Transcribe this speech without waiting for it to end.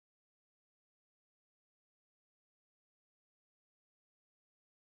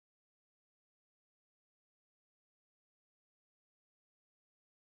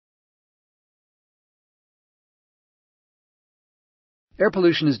Air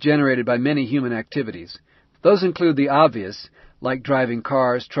pollution is generated by many human activities. Those include the obvious, like driving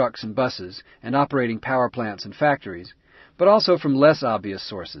cars, trucks, and buses, and operating power plants and factories, but also from less obvious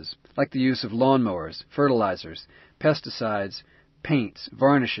sources, like the use of lawnmowers, fertilizers, pesticides, paints,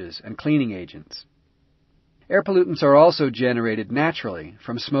 varnishes, and cleaning agents. Air pollutants are also generated naturally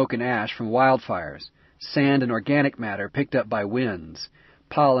from smoke and ash from wildfires, sand and organic matter picked up by winds,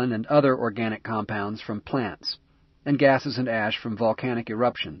 pollen and other organic compounds from plants, and gases and ash from volcanic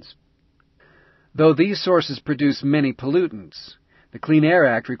eruptions. Though these sources produce many pollutants, the Clean Air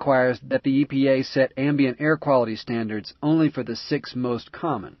Act requires that the EPA set ambient air quality standards only for the 6 most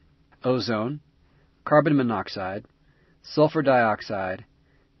common: ozone, carbon monoxide, sulfur dioxide,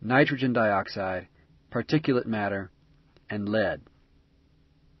 nitrogen dioxide, particulate matter, and lead.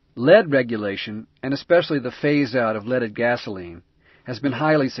 Lead regulation, and especially the phase-out of leaded gasoline, has been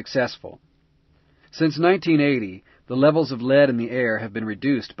highly successful. Since 1980, the levels of lead in the air have been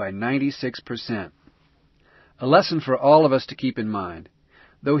reduced by 96%. A lesson for all of us to keep in mind: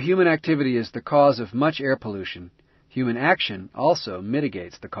 though human activity is the cause of much air pollution, human action also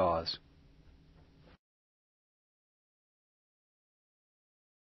mitigates the cause.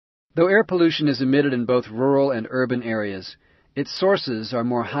 Though air pollution is emitted in both rural and urban areas, its sources are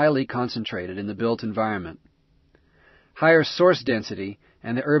more highly concentrated in the built environment. Higher source density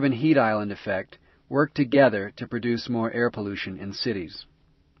and the urban heat island effect work together to produce more air pollution in cities.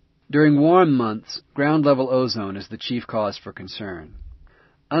 During warm months, ground-level ozone is the chief cause for concern.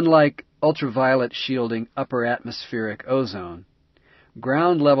 Unlike ultraviolet shielding upper atmospheric ozone,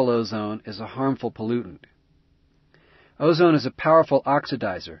 ground-level ozone is a harmful pollutant. Ozone is a powerful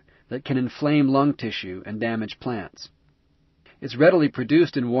oxidizer that can inflame lung tissue and damage plants. It's readily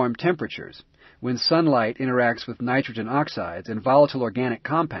produced in warm temperatures, when sunlight interacts with nitrogen oxides and volatile organic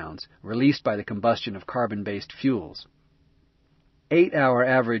compounds released by the combustion of carbon-based fuels. 8-hour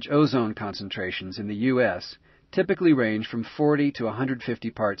average ozone concentrations in the U.S. typically range from 40 to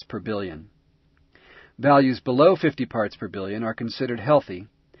 150 parts per billion. Values below 50 parts per billion are considered healthy,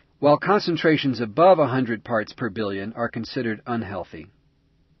 while concentrations above 100 parts per billion are considered unhealthy.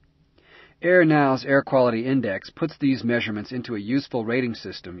 AirNow's Air Quality Index puts these measurements into a useful rating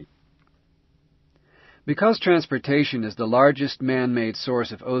system. Because transportation is the largest man-made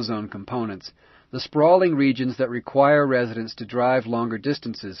source of ozone components, the sprawling regions that require residents to drive longer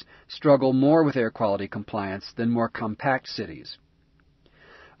distances struggle more with air quality compliance than more compact cities.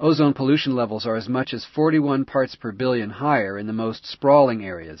 Ozone pollution levels are as much as 41 parts per billion higher in the most sprawling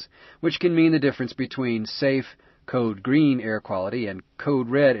areas, which can mean the difference between safe, code green air quality and code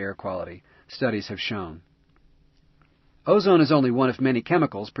red air quality, studies have shown. Ozone is only one of many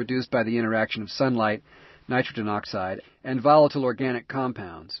chemicals produced by the interaction of sunlight, nitrogen oxide, and volatile organic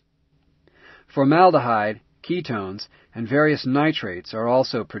compounds. Formaldehyde, ketones, and various nitrates are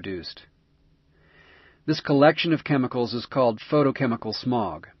also produced. This collection of chemicals is called photochemical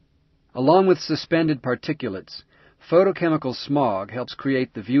smog. Along with suspended particulates, photochemical smog helps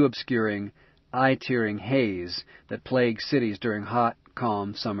create the view-obscuring, eye-tearing haze that plagues cities during hot,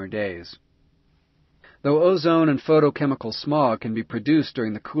 calm summer days. Though ozone and photochemical smog can be produced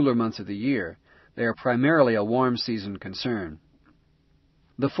during the cooler months of the year, they are primarily a warm season concern.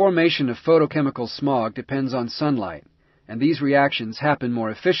 The formation of photochemical smog depends on sunlight, and these reactions happen more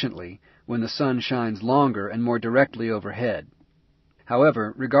efficiently when the sun shines longer and more directly overhead.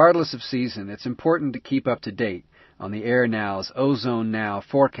 However, regardless of season, it's important to keep up to date on the AirNow's Ozone Now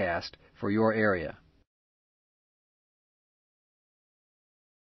forecast for your area.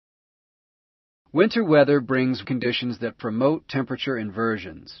 Winter weather brings conditions that promote temperature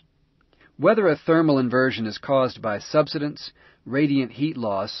inversions. Whether a thermal inversion is caused by subsidence, radiant heat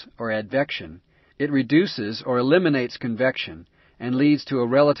loss, or advection, it reduces or eliminates convection and leads to a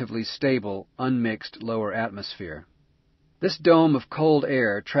relatively stable, unmixed lower atmosphere. This dome of cold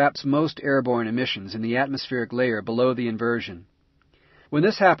air traps most airborne emissions in the atmospheric layer below the inversion. When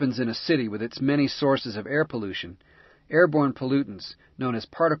this happens in a city with its many sources of air pollution, airborne pollutants, known as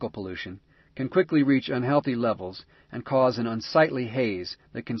particle pollution, can quickly reach unhealthy levels and cause an unsightly haze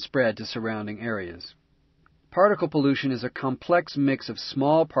that can spread to surrounding areas. Particle pollution is a complex mix of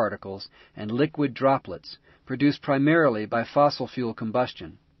small particles and liquid droplets produced primarily by fossil fuel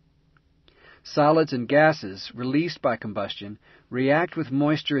combustion. Solids and gases released by combustion react with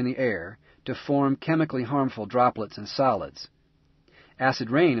moisture in the air to form chemically harmful droplets and solids. Acid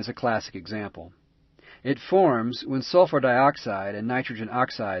rain is a classic example. It forms when sulfur dioxide and nitrogen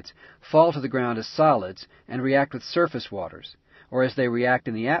oxides fall to the ground as solids and react with surface waters, or as they react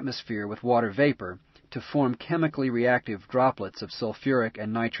in the atmosphere with water vapor to form chemically reactive droplets of sulfuric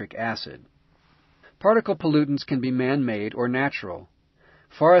and nitric acid. Particle pollutants can be man-made or natural.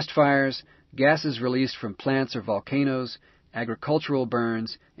 Forest fires, gases released from plants or volcanoes, agricultural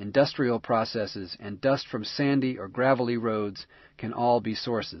burns, industrial processes, and dust from sandy or gravelly roads can all be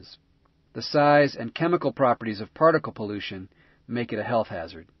sources. The size and chemical properties of particle pollution make it a health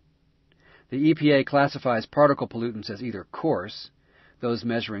hazard. The EPA classifies particle pollutants as either coarse, those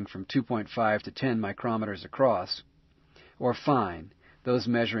measuring from 2.5 to 10 micrometers across, or fine, those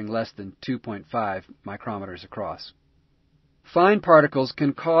measuring less than 2.5 micrometers across. Fine particles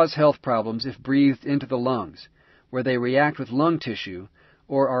can cause health problems if breathed into the lungs, where they react with lung tissue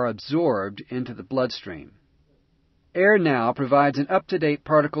or are absorbed into the bloodstream. Air Now provides an up-to-date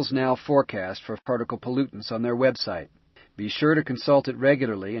Particles Now forecast for particle pollutants on their website. Be sure to consult it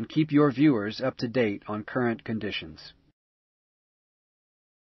regularly and keep your viewers up to date on current conditions.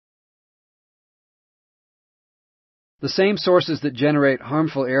 The same sources that generate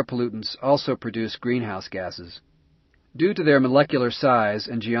harmful air pollutants also produce greenhouse gases. Due to their molecular size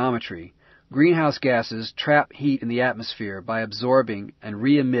and geometry, greenhouse gases trap heat in the atmosphere by absorbing and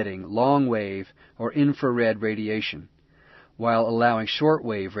re-emitting long-wave or infrared radiation, while allowing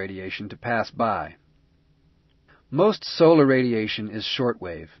short-wave radiation to pass by. Most solar radiation is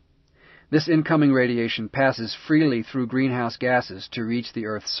short-wave. This incoming radiation passes freely through greenhouse gases to reach the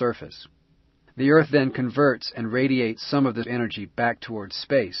Earth's surface. The Earth then converts and radiates some of this energy back towards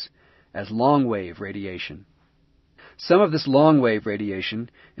space as long-wave radiation. Some of this long-wave radiation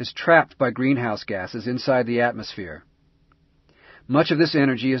is trapped by greenhouse gases inside the atmosphere. Much of this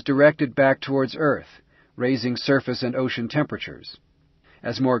energy is directed back towards Earth, raising surface and ocean temperatures.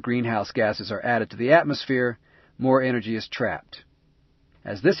 As more greenhouse gases are added to the atmosphere, more energy is trapped.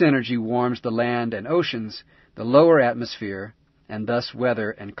 As this energy warms the land and oceans, the lower atmosphere, and thus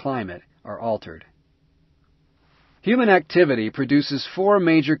weather and climate, are altered. Human activity produces 4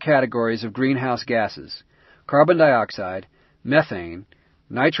 major categories of greenhouse gases: carbon dioxide, methane,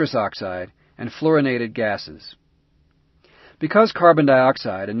 nitrous oxide, and fluorinated gases. Because carbon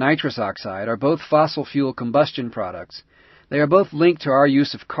dioxide and nitrous oxide are both fossil fuel combustion products, they are both linked to our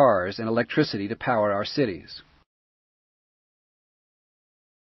use of cars and electricity to power our cities.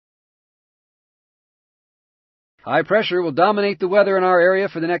 High pressure will dominate the weather in our area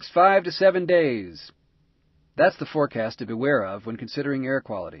for the next 5 to 7 days. That's the forecast to beware of when considering air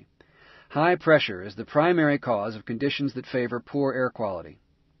quality. High pressure is the primary cause of conditions that favor poor air quality.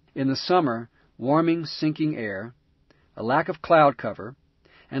 In the summer, warming, sinking air, a lack of cloud cover,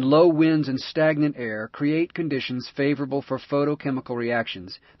 and low winds and stagnant air create conditions favorable for photochemical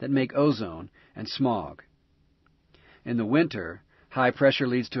reactions that make ozone and smog. In the winter, high pressure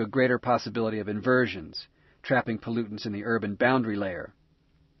leads to a greater possibility of inversions, trapping pollutants in the urban boundary layer.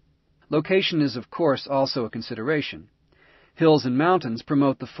 Location is, of course, also a consideration. Hills and mountains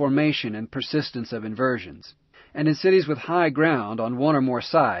promote the formation and persistence of inversions, and in cities with high ground on one or more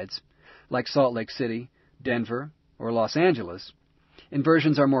sides, like Salt Lake City, Denver, or Los Angeles,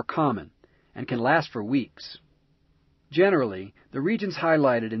 inversions are more common and can last for weeks. Generally, the regions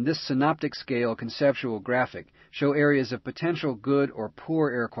highlighted in this synoptic scale conceptual graphic show areas of potential good or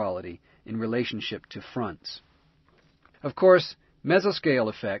poor air quality in relationship to fronts. Of course, mesoscale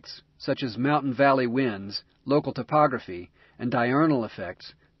effects, such as mountain-valley winds, local topography, and diurnal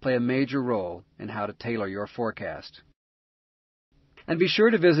effects, play a major role in how to tailor your forecast. And be sure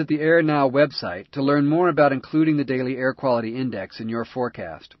to visit the Air Now website to learn more about including the Daily Air Quality Index in your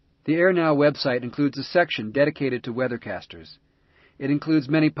forecast. The Air Now website includes a section dedicated to weathercasters. It includes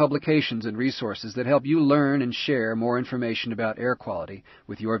many publications and resources that help you learn and share more information about air quality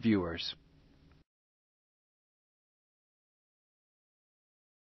with your viewers.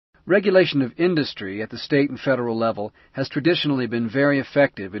 Regulation of industry at the state and federal level has traditionally been very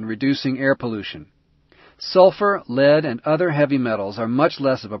effective in reducing air pollution. Sulfur, lead, and other heavy metals are much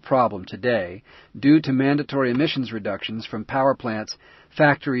less of a problem today due to mandatory emissions reductions from power plants,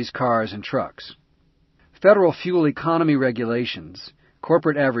 factories, cars, and trucks. Federal fuel economy regulations,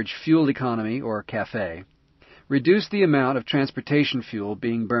 corporate average fuel economy, or CAFE, reduce the amount of transportation fuel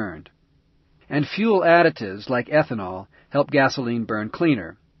being burned. And fuel additives like ethanol help gasoline burn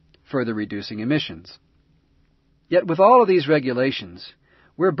cleaner, further reducing emissions. Yet with all of these regulations,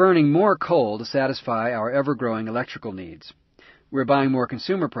 we're burning more coal to satisfy our ever-growing electrical needs. We're buying more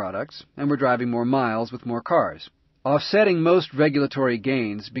consumer products, and we're driving more miles with more cars, offsetting most regulatory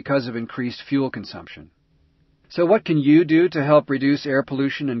gains because of increased fuel consumption. So what can you do to help reduce air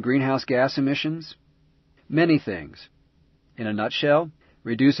pollution and greenhouse gas emissions? Many things. In a nutshell,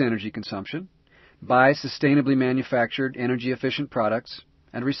 reduce energy consumption, buy sustainably manufactured, energy-efficient products,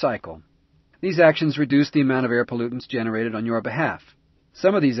 and recycle. These actions reduce the amount of air pollutants generated on your behalf.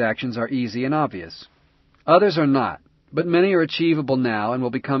 Some of these actions are easy and obvious. Others are not, But many are achievable now and will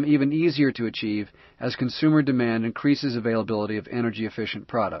become even easier to achieve as consumer demand increases availability of energy-efficient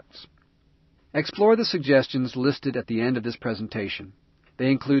products. Explore the suggestions listed at the end of this presentation.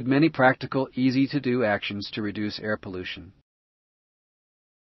 They include many practical, easy-to-do actions to reduce air pollution.